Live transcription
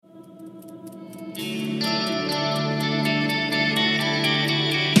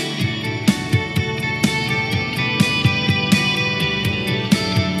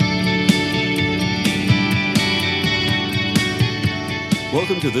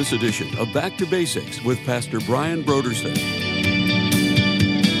Welcome to this edition of Back to Basics with Pastor Brian Brodersen.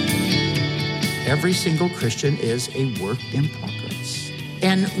 Every single Christian is a work in progress.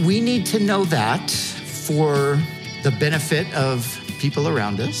 And we need to know that for the benefit of people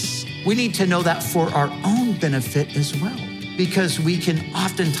around us. We need to know that for our own benefit as well, because we can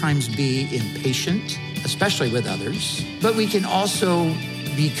oftentimes be impatient, especially with others, but we can also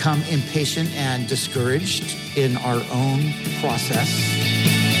become impatient and discouraged in our own process.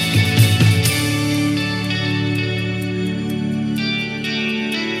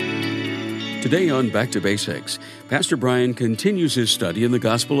 Today on Back to Basics, Pastor Brian continues his study in the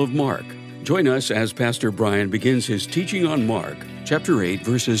Gospel of Mark. Join us as Pastor Brian begins his teaching on Mark, chapter 8,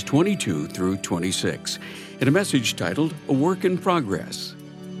 verses 22 through 26, in a message titled, A Work in Progress.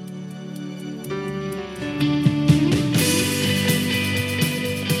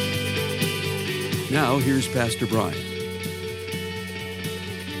 Now, here's Pastor Brian.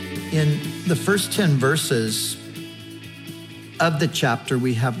 In the first 10 verses of the chapter,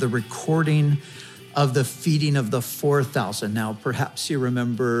 we have the recording of the feeding of the 4,000. Now, perhaps you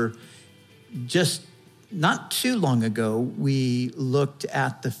remember just not too long ago, we looked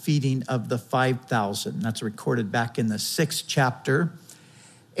at the feeding of the 5,000. That's recorded back in the 6th chapter.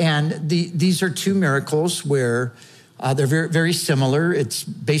 And these are two miracles where they're very, very similar. It's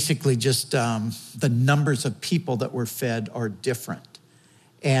basically just the numbers of people that were fed are different.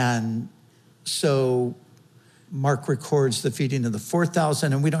 And so Mark records the feeding of the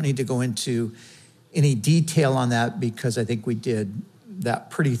 4,000, and we don't need to go into any detail on that because I think we did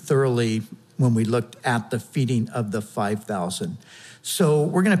that pretty thoroughly when we looked at the feeding of the 5,000. So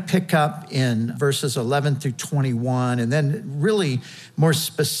we're going to pick up in verses 11 through 21, and then really more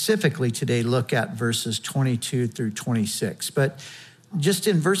specifically today look at verses 22 through 26. But just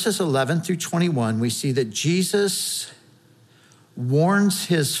in verses 11 through 21, we see that Jesus warns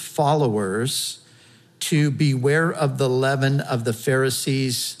his followers to beware of the leaven of the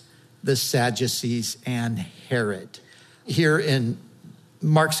Pharisees, the Sadducees, and Herod. Here in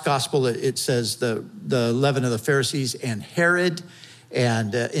Mark's gospel, it says the leaven of the Pharisees and Herod.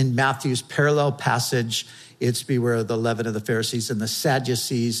 And in Matthew's parallel passage, it's beware of the leaven of the Pharisees and the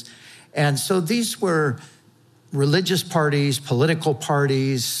Sadducees. And so these were religious parties, political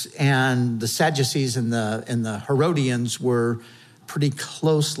parties, and the Sadducees and the Herodians were pretty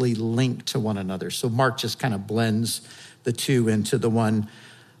closely linked to one another. So Mark just kind of blends the two into the one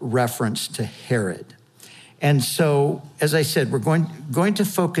reference to Herod. And so, as I said, we're going to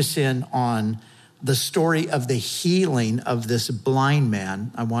focus in on the story of the healing of this blind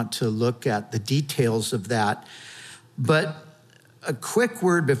man. I want to look at the details of that. But a quick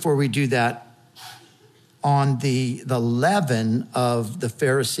word before we do that on the leaven of the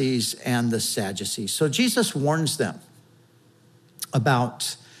Pharisees and the Sadducees. So Jesus warns them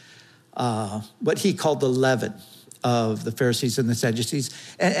about what he called the leaven of the Pharisees and the Sadducees.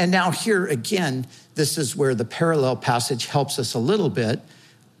 And now here again, this is where the parallel passage helps us a little bit.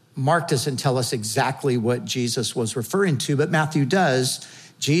 Mark doesn't tell us exactly what Jesus was referring to, but Matthew does.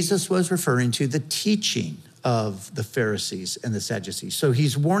 Jesus was referring to the teaching of the Pharisees and the Sadducees. So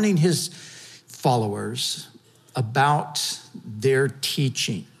he's warning his followers about their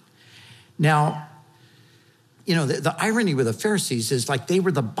teaching. Now, you know, the irony with the Pharisees is like they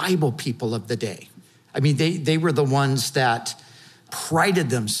were the Bible people of the day. I mean, they were the ones that prided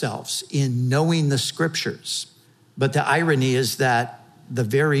themselves in knowing the scriptures. But the irony is that the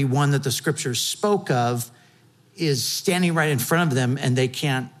very one that the scriptures spoke of is standing right in front of them, and they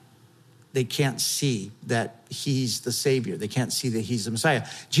can't see that he's the Savior. They can't see that he's the Messiah.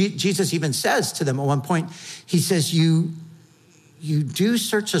 Jesus even says to them at one point, he says, you do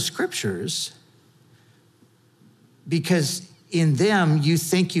search the scriptures because in them you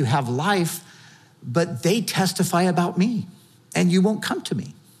think you have life, but they testify about me, and you won't come to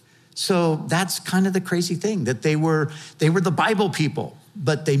me. So that's kind of the crazy thing, that they were the Bible people,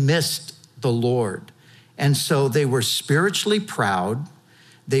 but they missed the Lord. And so they were spiritually proud,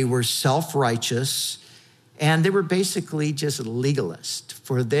 they were self-righteous, and they were basically just legalist.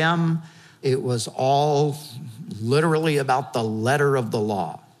 For them, it was all literally about the letter of the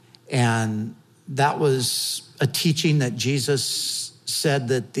law. And that was a teaching that Jesus said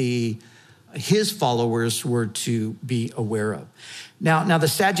that his followers were to be aware of. Now the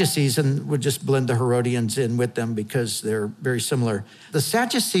Sadducees, and we'll just blend the Herodians in with them because they're very similar. The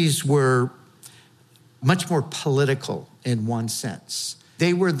Sadducees were much more political in one sense.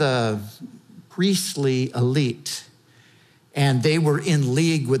 They were the priestly elite, and they were in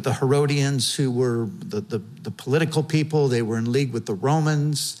league with the Herodians, who were the political people. They were in league with the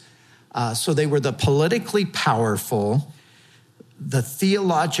Romans. So they were the politically powerful, the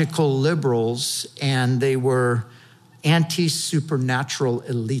theological liberals, and they were anti-supernatural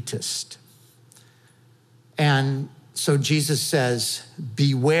elitist. And so Jesus says,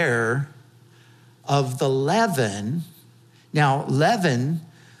 beware of the leaven. Now, leaven,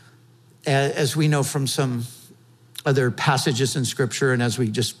 as we know from some other passages in Scripture, and as we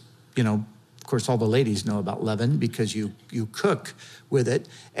just, of course, all the ladies know about leaven because you cook with it.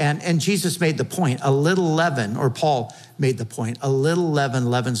 And Jesus made the point, a little leaven, or Paul made the point, a little leaven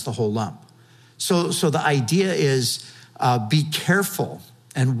leavens the whole lump. So the idea is be careful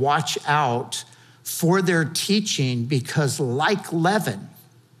and watch out for their teaching, because like leaven,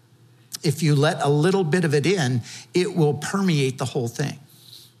 if you let a little bit of it in, it will permeate the whole thing.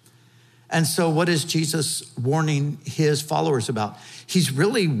 And so what is Jesus warning his followers about? He's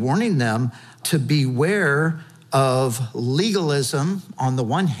really warning them to beware of legalism on the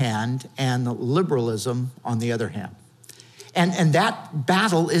one hand and liberalism on the other hand. And that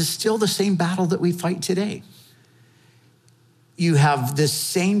battle is still the same battle that we fight today. You have this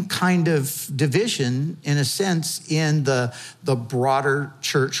same kind of division, in a sense, in the broader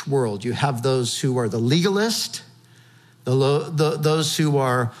church world. You have those who are the legalist, those who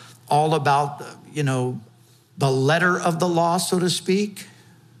are all about, the letter of the law, so to speak.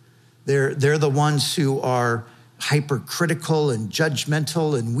 They're the ones who are hypercritical and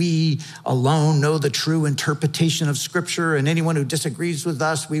judgmental, and we alone know the true interpretation of Scripture, and anyone who disagrees with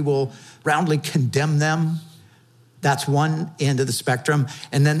us, we will roundly condemn them. That's one end of the spectrum.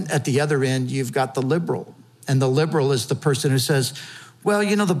 And then at the other end, you've got the liberal. And the liberal is the person who says, well,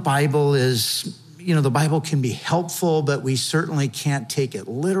 the Bible is, the Bible can be helpful, but we certainly can't take it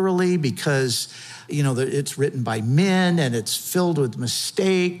literally because, it's written by men and it's filled with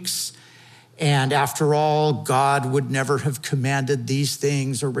mistakes. And after all, God would never have commanded these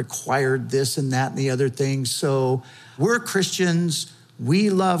things or required this and that and the other thing. So we're Christians, we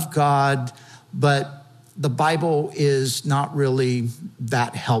love God, but the Bible is not really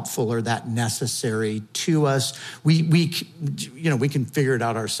that helpful or that necessary to us. We can figure it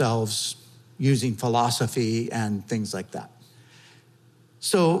out ourselves using philosophy and things like that.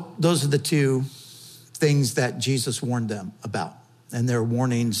 So those are the two things that Jesus warned them about. And they're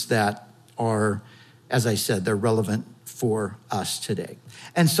warnings that are, as I said, they're relevant for us today.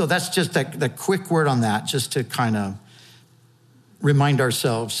 And so that's just the quick word on that, just to kind of remind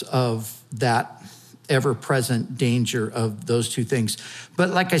ourselves of that ever-present danger of those two things.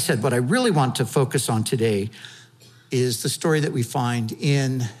 But like I said, what I really want to focus on today is the story that we find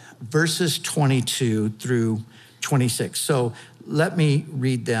in verses 22 through 26. So let me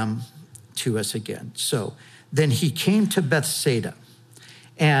read them to us again. So then he came to Bethsaida,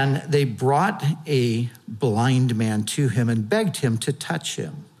 and they brought a blind man to him and begged him to touch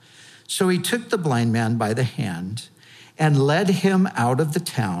him. So he took the blind man by the hand and led him out of the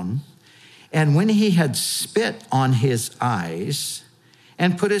town. And when he had spit on his eyes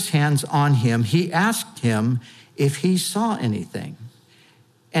and put his hands on him, he asked him if he saw anything.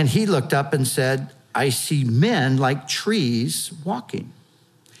 And he looked up and said, I see men like trees walking.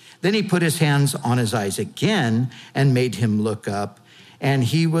 Then he put his hands on his eyes again and made him look up. And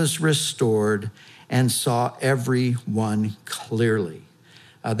he was restored and saw everyone clearly.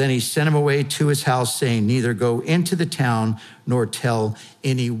 Then he sent him away to his house, saying, neither go into the town nor tell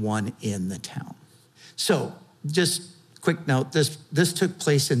anyone in the town. So just quick note, this took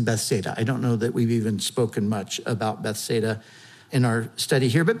place in Bethsaida. I don't know that we've even spoken much about Bethsaida in our study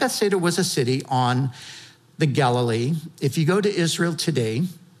here, but Bethsaida was a city on the Galilee. If you go to Israel today,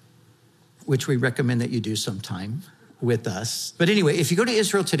 which we recommend that you do sometime with us. But anyway, if you go to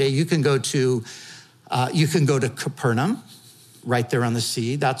Israel today, you can go to Capernaum, right there on the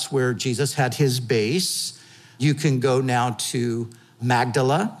sea. That's where Jesus had his base. You can go now to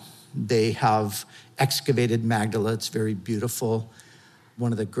Magdala. They have excavated Magdala. It's very beautiful.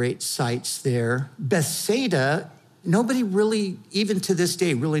 One of the great sites there. Bethsaida, nobody really, even to this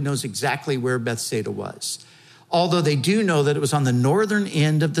day, really knows exactly where Bethsaida was. Although they do know that it was on the northern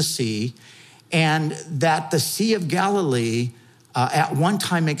end of the sea, and that the Sea of Galilee at one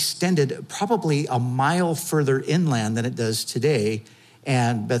time extended probably a mile further inland than it does today.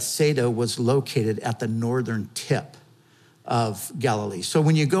 And Bethsaida was located at the northern tip of Galilee. So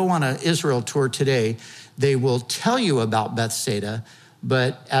when you go on an Israel tour today, they will tell you about Bethsaida,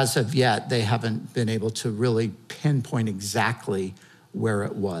 but as of yet, they haven't been able to really pinpoint exactly where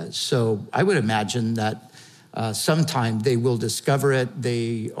it was. So I would imagine that sometime they will discover it.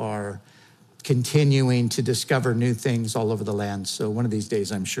 They are continuing to discover new things all over the land. So one of these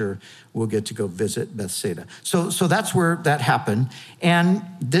days, I'm sure we'll get to go visit Bethsaida. So that's where that happened. And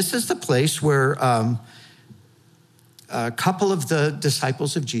this is the place where a couple of the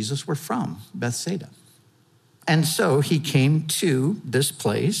disciples of Jesus were from Bethsaida. And so he came to this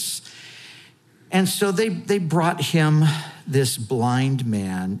place. And so they brought him this blind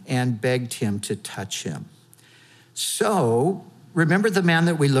man and begged him to touch him. So remember the man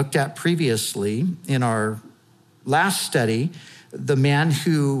that we looked at previously in our last study, the man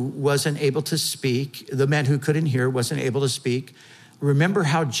who wasn't able to speak, the man who couldn't hear, wasn't able to speak. Remember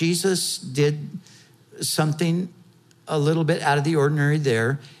how Jesus did something a little bit out of the ordinary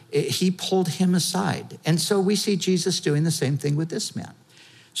there. He pulled him aside. And so we see Jesus doing the same thing with this man.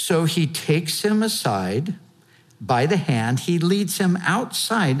 So he takes him aside by the hand. He leads him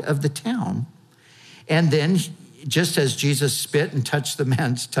outside of the town. And then just as Jesus spit and touched the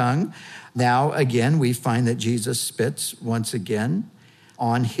man's tongue, now again, we find that Jesus spits once again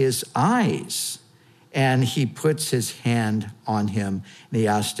on his eyes. And he puts his hand on him and he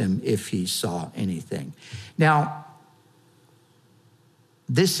asked him if he saw anything. Now,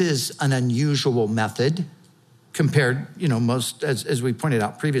 this is an unusual method compared, most, as we pointed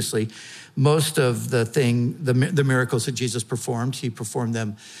out previously, most of the miracles that Jesus performed, he performed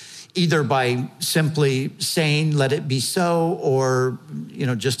them either by simply saying, let it be so, or,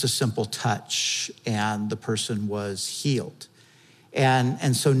 just a simple touch and the person was healed.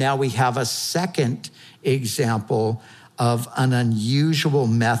 And so now we have a second example of an unusual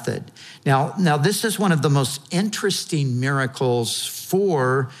method. Now this is one of the most interesting miracles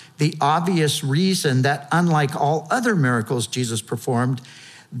for the obvious reason that unlike all other miracles Jesus performed,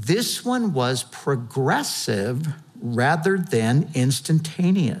 this one was progressive rather than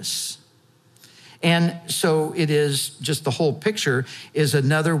instantaneous. And so it is just the whole picture is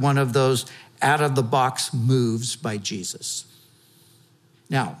another one of those out-of-the-box moves by Jesus.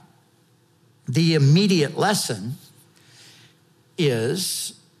 Now, the immediate lesson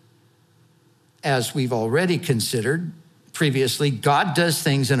is, as we've already considered previously, God does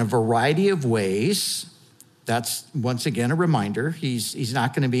things in a variety of ways. That's, once again, a reminder. He's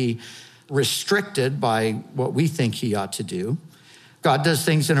not going to be restricted by what we think he ought to do. God does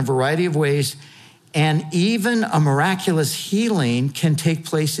things in a variety of ways, and even a miraculous healing can take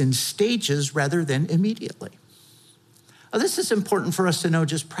place in stages rather than immediately. Now, this is important for us to know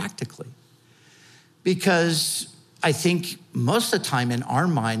just practically, because I think most of the time in our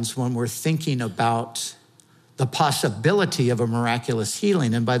minds when we're thinking about the possibility of a miraculous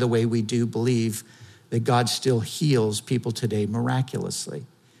healing, and by the way, we do believe that God still heals people today miraculously.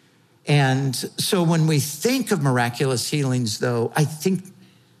 And so when we think of miraculous healings, though, I think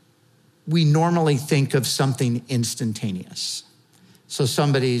we normally think of something instantaneous. So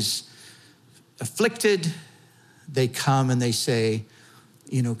somebody's afflicted, they come and they say,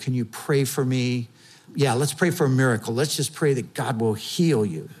 can you pray for me? Yeah, let's pray for a miracle. Let's just pray that God will heal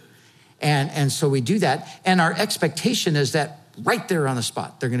you. And so we do that. And our expectation is that right there on the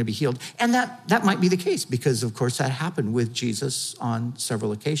spot, they're going to be healed. And that might be the case because, of course, that happened with Jesus on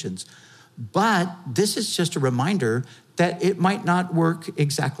several occasions. But this is just a reminder that it might not work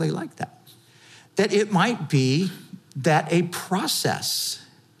exactly like that. That it might be that a process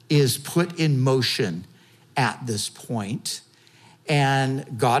is put in motion at this point.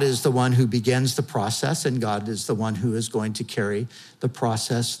 And God is the one who begins the process, and God is the one who is going to carry the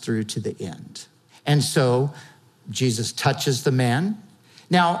process through to the end. And so Jesus touches the man.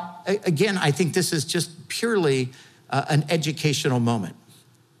 Now, again, I think this is just purely an educational moment.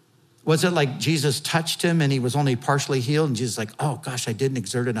 Was it like Jesus touched him and he was only partially healed? And Jesus is like, oh gosh, I didn't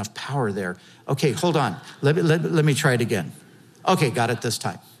exert enough power there. Okay, hold on. Let me try it again. Okay, got it this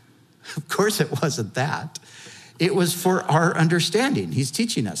time. Of course it wasn't that. It was for our understanding. He's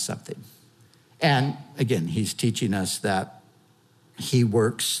teaching us something. And again, he's teaching us that he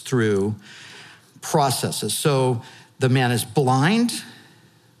works through processes. So the man is blind,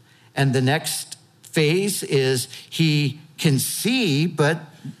 and the next phase is he can see, but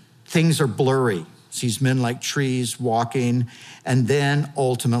things are blurry. Sees men like trees walking, and then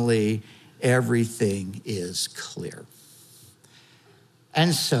ultimately everything is clear.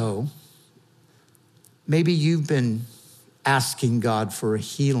 And so maybe you've been asking God for a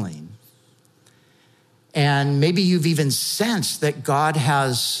healing, and maybe you've even sensed that God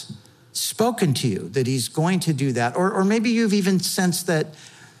has spoken to you, that he's going to do that. Or maybe you've even sensed that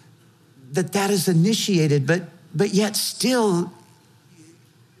is initiated, but yet still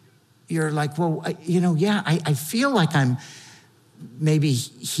you're like, well, I feel like I'm maybe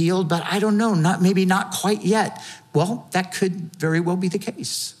healed, but I don't know, maybe not quite yet. Well, that could very well be the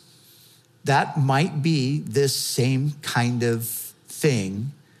case. That might be this same kind of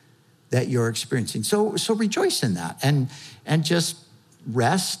thing that you're experiencing. So rejoice in that and just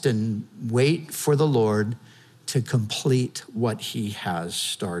rest and wait for the Lord to complete what he has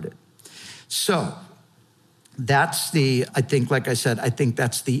started. So that's I think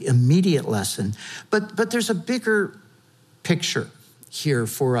that's the immediate lesson. But there's a bigger picture here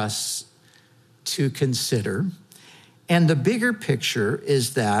for us to consider. And the bigger picture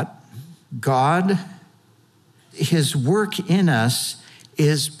is that God, his work in us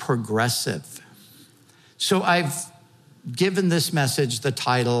is progressive. So I've given this message the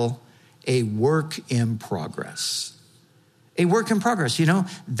title, A Work in Progress. A work in progress.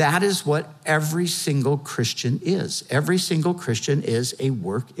 That is what every single Christian is. Every single Christian is a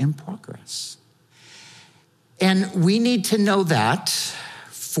work in progress. And we need to know that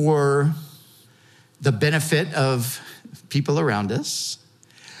for the benefit of people around us.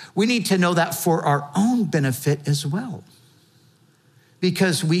 We need to know that for our own benefit as well.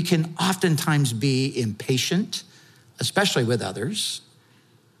 Because we can oftentimes be impatient, especially with others.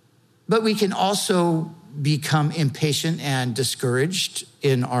 But we can also become impatient and discouraged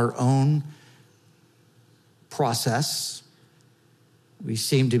in our own process. We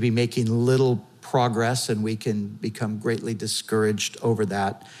seem to be making little progress and we can become greatly discouraged over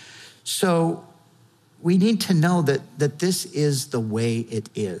that. So we need to know that this is the way it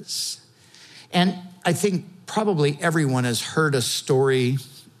is. And I think probably everyone has heard a story,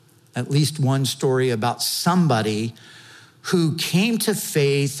 at least one story about somebody who came to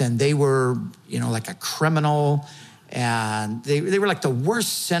faith and they were, like a criminal and they were like the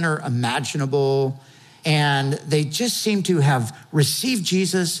worst sinner imaginable. And they just seemed to have received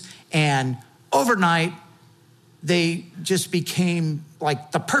Jesus and overnight they just became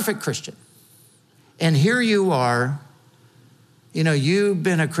like the perfect Christian. And here you are, you've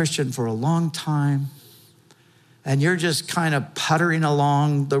been a Christian for a long time and you're just kind of puttering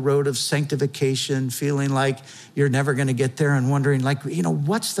along the road of sanctification, feeling like you're never going to get there and wondering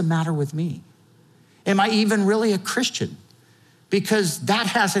what's the matter with me? Am I even really a Christian? Because that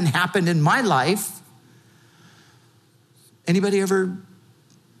hasn't happened in my life. Anybody ever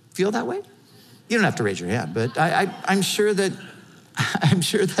feel that way? You don't have to raise your hand, but I'm sure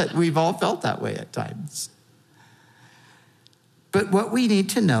that we've all felt that way at times. But what we need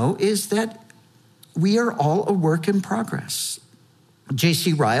to know is that we are all a work in progress.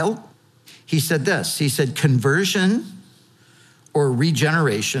 J.C. Ryle, he said this. He said, conversion or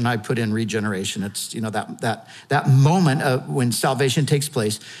regeneration, I put in regeneration. It's, that moment of when salvation takes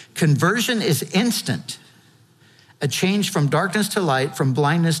place. Conversion is instant. A change from darkness to light, from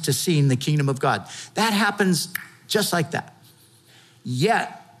blindness to seeing the kingdom of God. That happens just like that.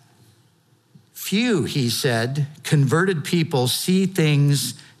 Yet, few, he said, converted people see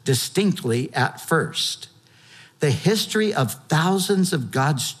things distinctly at first. The history of thousands of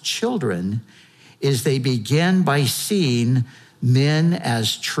God's children is they begin by seeing men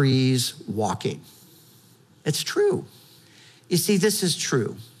as trees walking. It's true. You see, this is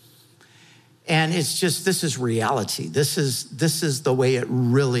true. And it's just, this is reality. This is the way it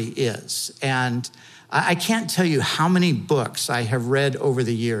really is. And I can't tell you how many books I have read over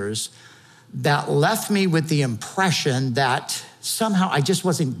the years that left me with the impression that somehow I just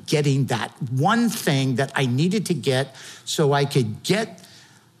wasn't getting that one thing that I needed to get so I could get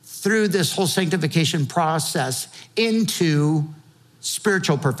through this whole sanctification process into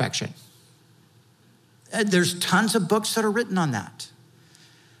spiritual perfection. There's tons of books that are written on that.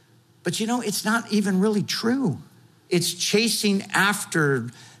 But it's not even really true. It's chasing after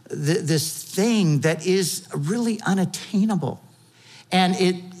this thing that is really unattainable. And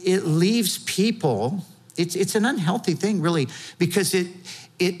it leaves people, it's an unhealthy thing really, because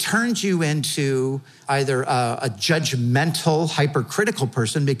it turns you into either a judgmental, hypercritical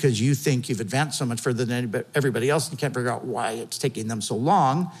person because you think you've advanced so much further than everybody else and you can't figure out why it's taking them so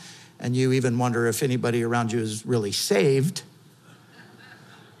long. And you even wonder if anybody around you is really saved.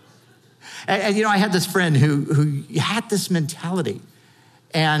 And I had this friend who had this mentality.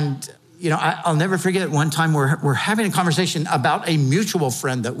 And, I'll never forget one time we're having a conversation about a mutual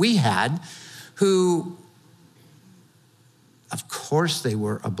friend that we had who, of course, they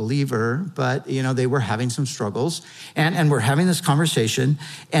were a believer, but, they were having some struggles. And we're having this conversation.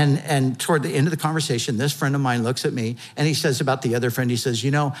 And toward the end of the conversation, this friend of mine looks at me and he says about the other friend, he says,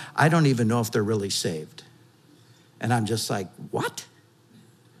 I don't even know if they're really saved. And I'm just like, what?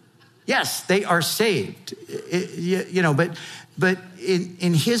 Yes, they are saved, but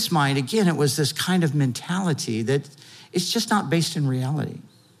in his mind, again, it was this kind of mentality that it's just not based in reality.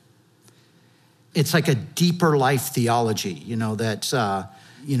 It's like a deeper life theology, that,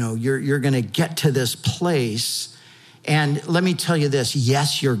 you're going to get to this place. And let me tell you this,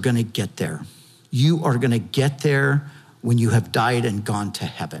 yes, you're going to get there. You are going to get there when you have died and gone to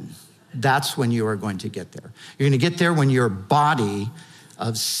heaven. That's when you are going to get there. You're going to get there when your body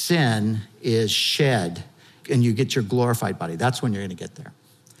of sin is shed and you get your glorified body. That's when you're going to get there.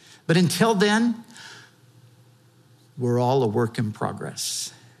 But until then, we're all a work in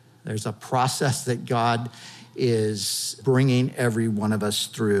progress. There's a process that God is bringing every one of us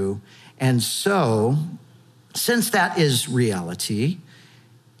through. And so, since that is reality,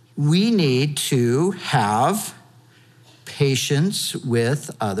 we need to have patience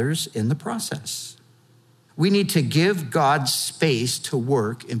with others in the process. We need to give God space to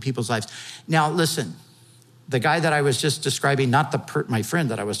work in people's lives. Now, listen, the guy that I was just describing, not my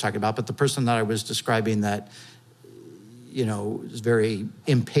friend that I was talking about, but the person that I was describing that, is very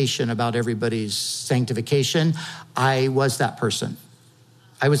impatient about everybody's sanctification. I was that person.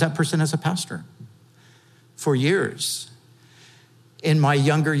 I was that person as a pastor for years. In my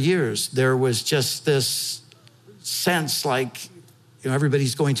younger years, there was just this sense like,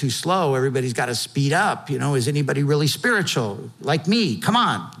 everybody's going too slow. Everybody's got to speed up. Is anybody really spiritual? Like me, come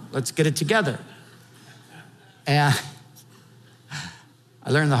on, let's get it together. And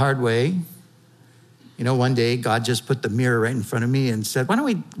I learned the hard way. One day God just put the mirror right in front of me and said, why don't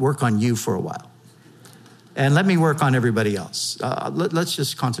we work on you for a while? And let me work on everybody else. Let's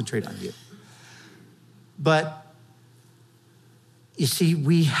just concentrate on you. But you see,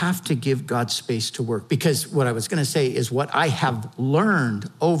 we have to give God space to work, because what I was going to say is what I have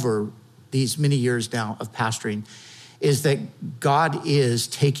learned over these many years now of pastoring is that God is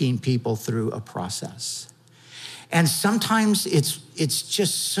taking people through a process. And sometimes it's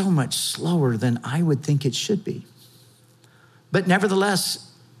just so much slower than I would think it should be. But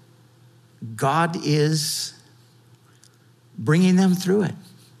nevertheless, God is bringing them through it.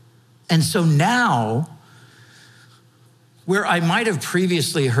 And so now, where I might have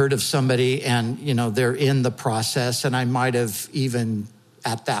previously heard of somebody and, they're in the process, and I might have even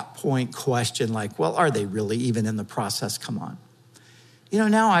at that point questioned like, well, are they really even in the process? Come on.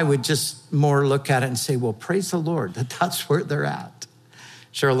 Now I would just more look at it and say, well, praise the Lord that that's where they're at.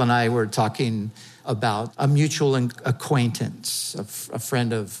 Cheryl and I were talking about a mutual acquaintance, a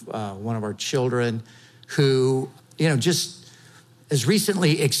friend of one of our children who, just as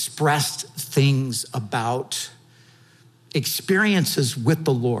recently expressed things about experiences with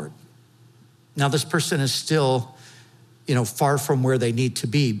the Lord. Now, this person is still, far from where they need to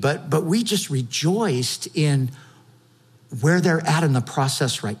be, but we just rejoiced in where they're at in the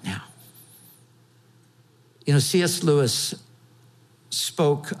process right now. C.S. Lewis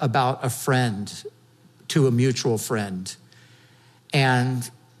spoke about a friend to a mutual friend, and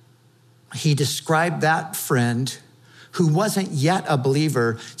he described that friend who wasn't yet a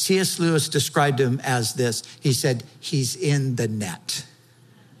believer. C.S. Lewis described him as this. He said, he's in the net.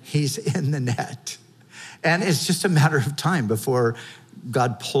 He's in the net. And it's just a matter of time before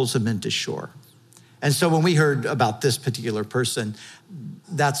God pulls him into shore. And so when we heard about this particular person,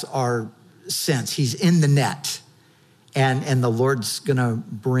 that's our sense. He's in the net, and the Lord's gonna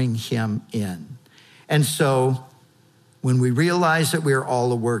bring him in. And so when we realize that we are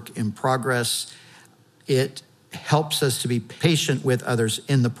all a work in progress, it helps us to be patient with others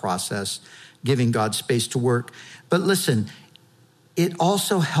in the process, giving God space to work. But listen, it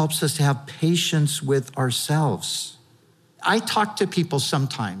also helps us to have patience with ourselves. I talk to people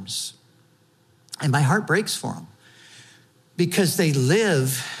sometimes, and my heart breaks for them because they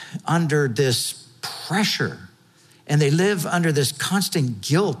live under this pressure and they live under this constant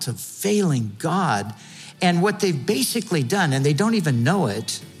guilt of failing God. And what they've basically done, and they don't even know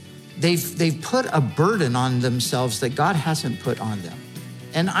it, they've put a burden on themselves that God hasn't put on them.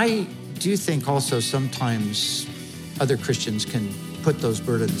 And I do think also sometimes other Christians can put those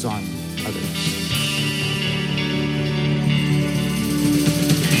burdens on others.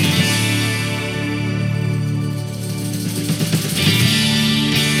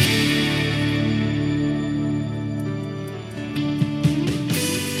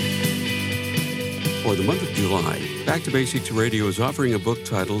 For the month of July, Back to Basics Radio is offering a book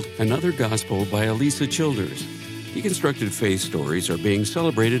titled Another Gospel by Alisa Childers. Deconstructed faith stories are being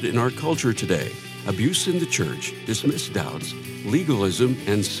celebrated in our culture today. Abuse in the church, dismissed doubts, legalism,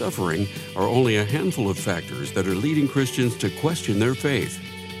 and suffering are only a handful of factors that are leading Christians to question their faith.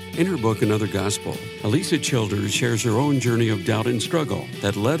 In her book, Another Gospel, Alisa Childers shares her own journey of doubt and struggle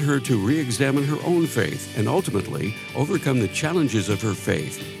that led her to re-examine her own faith and ultimately overcome the challenges of her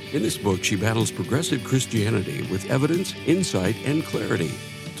faith. In this book, she battles progressive Christianity with evidence, insight, and clarity.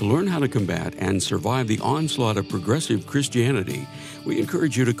 To learn how to combat and survive the onslaught of progressive Christianity, we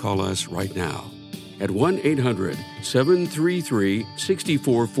encourage you to call us right now at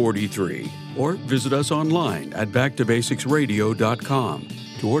 1-800-733-6443 or visit us online at backtobasicsradio.com.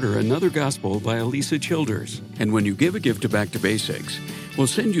 to order Another Gospel by Elisa Childers. And when you give a gift to Back to Basics, we'll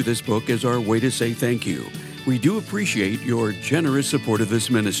send you this book as our way to say thank you. We do appreciate your generous support of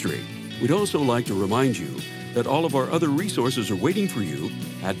this ministry. We'd also like to remind you that all of our other resources are waiting for you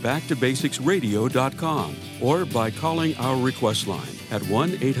at backtobasicsradio.com or by calling our request line at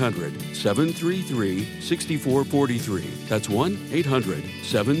 1-800-733-6443. That's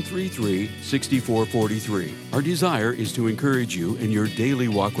 1-800-733-6443. Our desire is to encourage you in your daily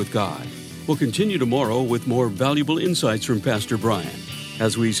walk with God. We'll continue tomorrow with more valuable insights from Pastor Brian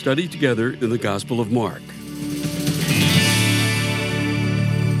as we study together in the Gospel of Mark.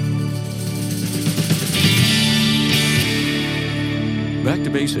 Back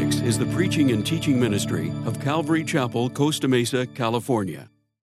to Basics is the preaching and teaching ministry of Calvary Chapel, Costa Mesa, California.